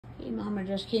Mama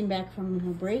just came back from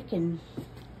her break, and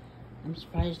I'm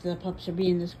surprised the pups are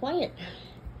being this quiet.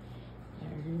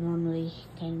 They're normally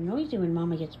kind of noisy when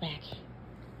Mama gets back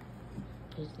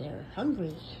because they're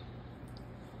hungry.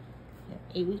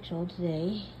 They're 8 weeks old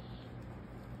today.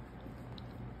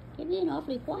 You're being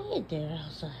awfully quiet there,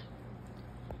 Elsa.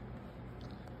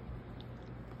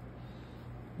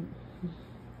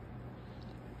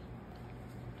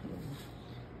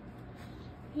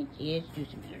 Let's do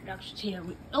some introductions here.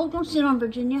 Oh, don't sit on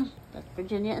Virginia. That's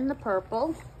Virginia in the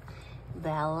purple.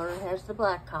 Valor has the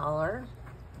black collar.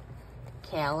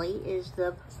 Callie is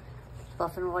the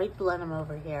buff and white Blenheim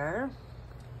over here.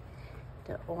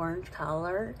 The orange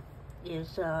collar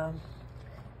is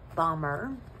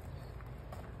Bomber.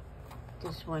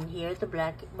 This one here, the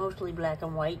black, mostly black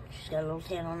and white. She's got a little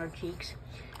tan on her cheeks.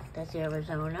 That's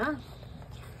Arizona.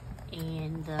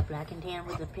 And the black and tan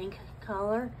with the pink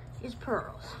collar is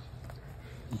Pearls.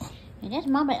 And that's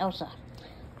Mama Elsa.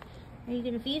 Are you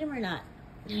going to feed him or not?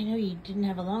 I know you didn't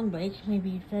have a long break.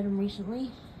 Maybe you fed him recently.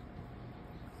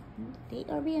 They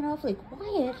are being awfully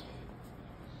quiet.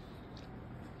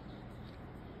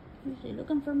 Usually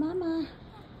looking for Mama.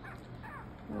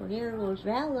 Oh, there goes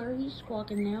Valor. He's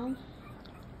squawking now.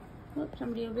 Oh,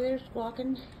 somebody over there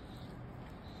squawking.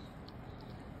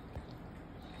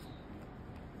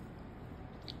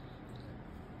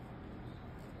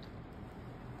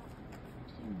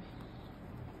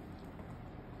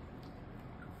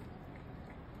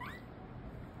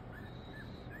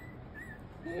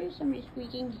 There's somebody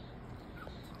squeaking.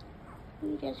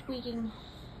 Who's that squeaking?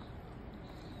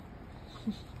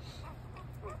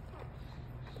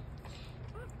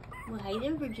 Well, hi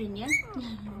there, Virginia.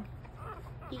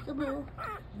 Peekaboo.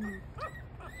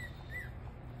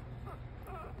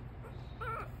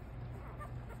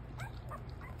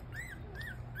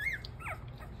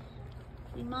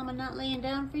 See Mama not laying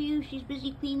down for you? She's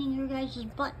busy cleaning your guys'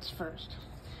 butts first.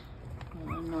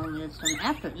 Well, normally it's done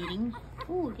after eating.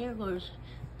 Oh, there goes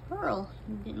Pearl.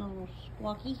 You're getting a little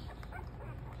squawky.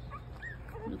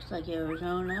 Looks like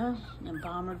Arizona. And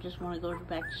Bomber just want to go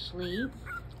back to sleep.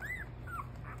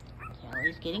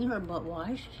 Callie's getting her butt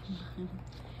washed.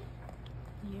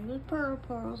 Here with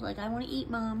Pearl's like, I want to eat,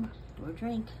 Mom. Or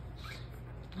drink.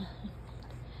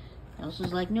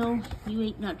 Elsa's like, no, you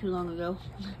ate not too long ago.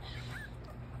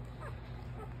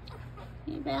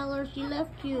 Hey, Valor, she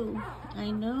left you.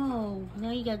 I know.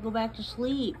 Now you gotta go back to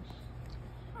sleep.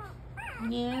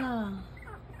 Yeah.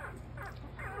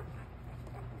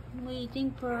 What do you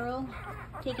think, Pearl?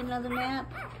 Take another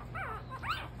nap?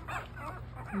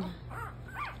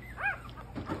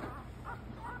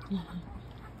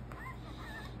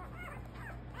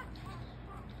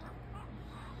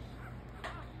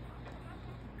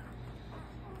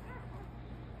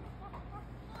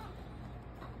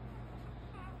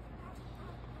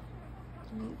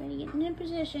 Everybody getting in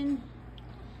position.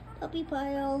 Puppy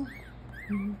pile.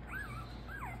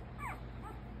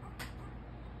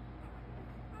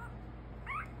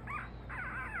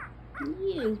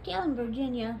 You, tell him,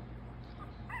 Virginia.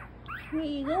 Where are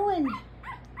you going?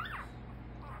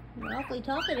 You're awfully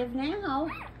talkative now.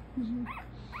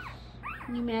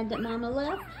 You mad that Mama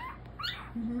left?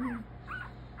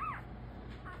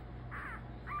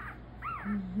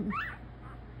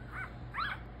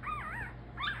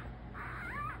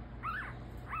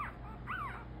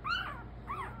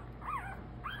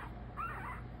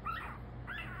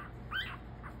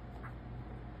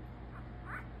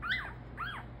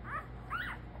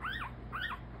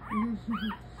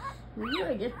 Well, you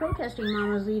were just protesting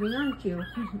Mama's leaving, aren't you?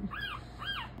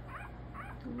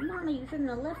 Mama, you shouldn't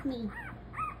have left me.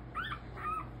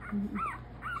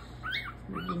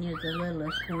 Virginia's the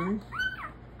littlest one.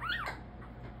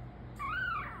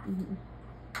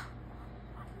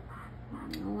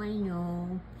 Oh, I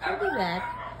know. She'll be back.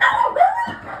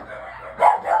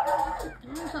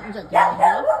 Something's up there,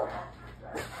 dog.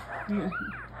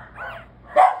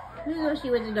 Let's go see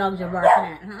what the dogs are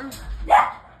barking at, huh?